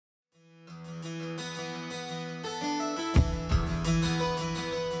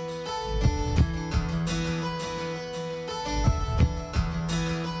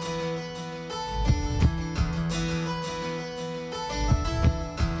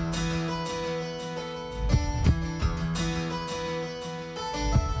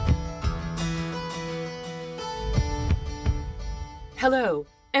Hello,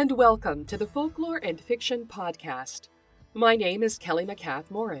 and welcome to the Folklore and Fiction Podcast. My name is Kelly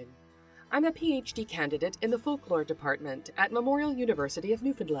McCath-Morin. I'm a PhD candidate in the Folklore Department at Memorial University of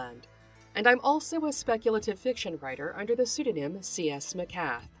Newfoundland, and I'm also a speculative fiction writer under the pseudonym C.S.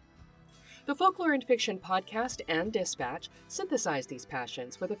 McCath. The Folklore and Fiction Podcast and Dispatch synthesize these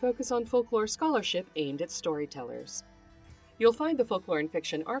passions with a focus on folklore scholarship aimed at storytellers. You'll find the Folklore and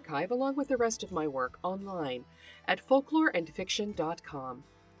Fiction archive along with the rest of my work online at folkloreandfiction.com.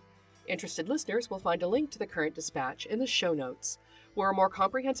 Interested listeners will find a link to the current dispatch in the show notes, where a more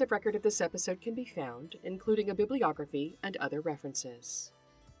comprehensive record of this episode can be found, including a bibliography and other references.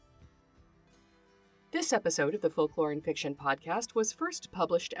 This episode of the Folklore and Fiction Podcast was first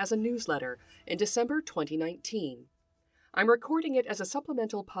published as a newsletter in December 2019. I'm recording it as a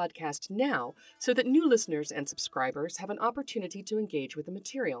supplemental podcast now so that new listeners and subscribers have an opportunity to engage with the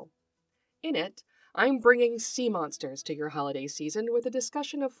material. In it, I'm bringing sea monsters to your holiday season with a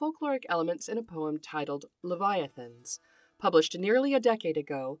discussion of folkloric elements in a poem titled Leviathans, published nearly a decade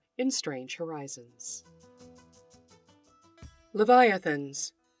ago in Strange Horizons.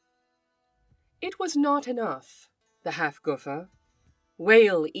 Leviathans. It was not enough, the half-guffa,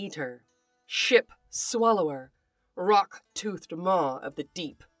 whale-eater, ship-swallower, rock-toothed maw of the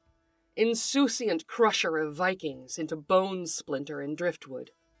deep, insouciant crusher of Vikings into bone-splinter and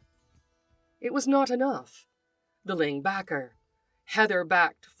driftwood. It was not enough, the ling-backer,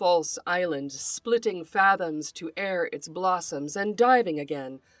 heather-backed false island splitting fathoms to air its blossoms and diving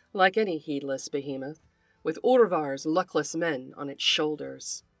again, like any heedless behemoth, with Urvar's luckless men on its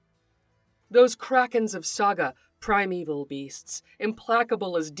shoulders. Those krakens of saga, primeval beasts,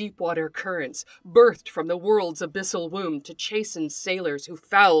 implacable as deep-water currents, birthed from the world's abyssal womb to chasten sailors who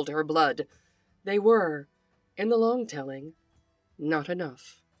fouled her blood. They were, in the long-telling, not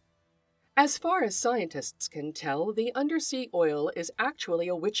enough. As far as scientists can tell, the undersea oil is actually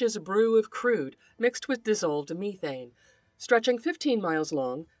a witch's brew of crude mixed with dissolved methane, stretching 15 miles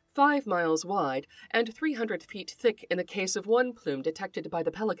long, 5 miles wide, and 300 feet thick in the case of one plume detected by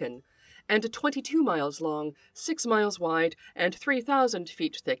the Pelican, and 22 miles long, 6 miles wide, and 3,000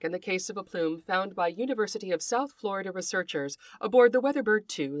 feet thick in the case of a plume found by University of South Florida researchers aboard the Weatherbird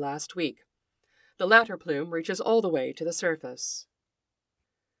 2 last week. The latter plume reaches all the way to the surface.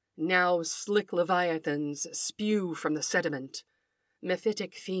 Now slick leviathans spew from the sediment,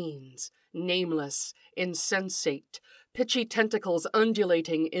 mephitic fiends, nameless, insensate, pitchy tentacles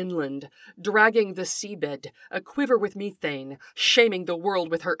undulating inland, dragging the seabed, aquiver with methane, shaming the world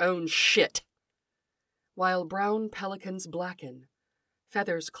with her own shit. While brown pelicans blacken,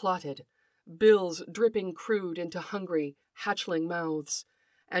 feathers clotted, bills dripping crude into hungry, hatchling mouths,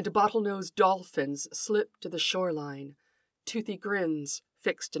 and bottlenose dolphins slip to the shoreline, toothy grins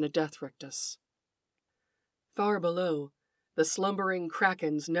fixed in a death rictus. Far below, the slumbering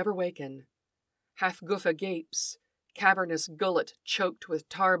krakens never waken. Half-guffa gapes, cavernous gullet choked with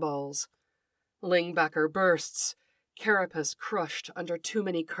tarballs. Ling-backer bursts, carapace crushed under too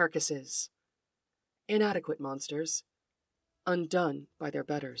many carcasses. Inadequate monsters, undone by their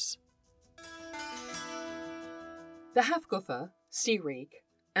betters. The half-guffa, sea reek,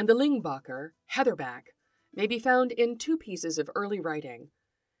 and the ling-backer, heatherback, may be found in two pieces of early writing: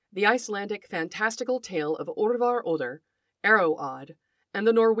 the Icelandic fantastical tale of Urvar Oder, Arrow Odd, and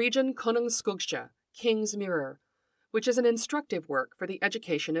the Norwegian Konungsskuggsja, King's Mirror, which is an instructive work for the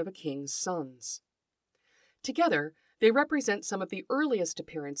education of a king's sons. Together, they represent some of the earliest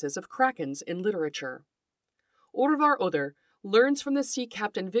appearances of krakens in literature. Urvar Oder learns from the sea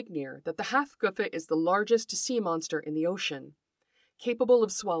captain Vignir that the half-guffa is the largest sea monster in the ocean, capable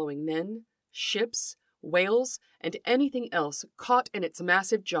of swallowing men, ships, whales, and anything else caught in its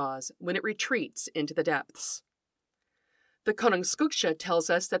massive jaws when it retreats into the depths. The Konungsskuggsja tells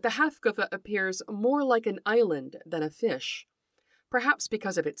us that the half-guffa appears more like an island than a fish, perhaps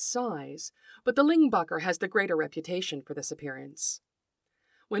because of its size, but the ling-backer has the greater reputation for this appearance.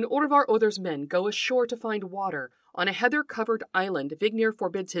 When Urvar Oder's men go ashore to find water on a heather-covered island Vignir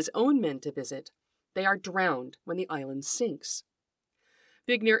forbids his own men to visit, they are drowned when the island sinks.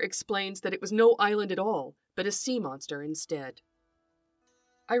 Vignir explains that it was no island at all, but a sea monster instead.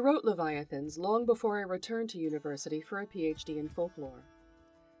 I wrote Leviathans long before I returned to university for a PhD in folklore.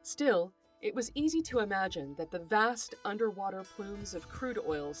 Still, it was easy to imagine that the vast underwater plumes of crude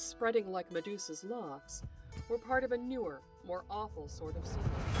oil spreading like Medusa's locks were part of a newer, more awful sort of sea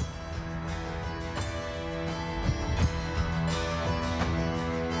monster.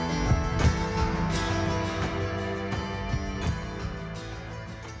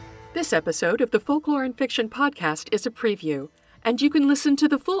 This episode of the Folklore and Fiction Podcast is a preview, and you can listen to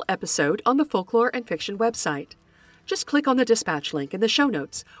the full episode on the Folklore and Fiction website. Just click on the dispatch link in the show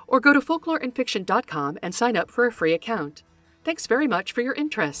notes or go to folkloreandfiction.com and sign up for a free account. Thanks very much for your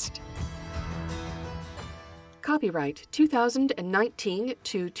interest. Copyright 2019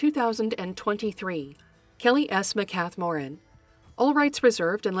 to 2023. Kelly S. McCath Morin. All rights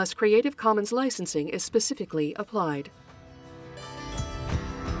reserved unless Creative Commons licensing is specifically applied.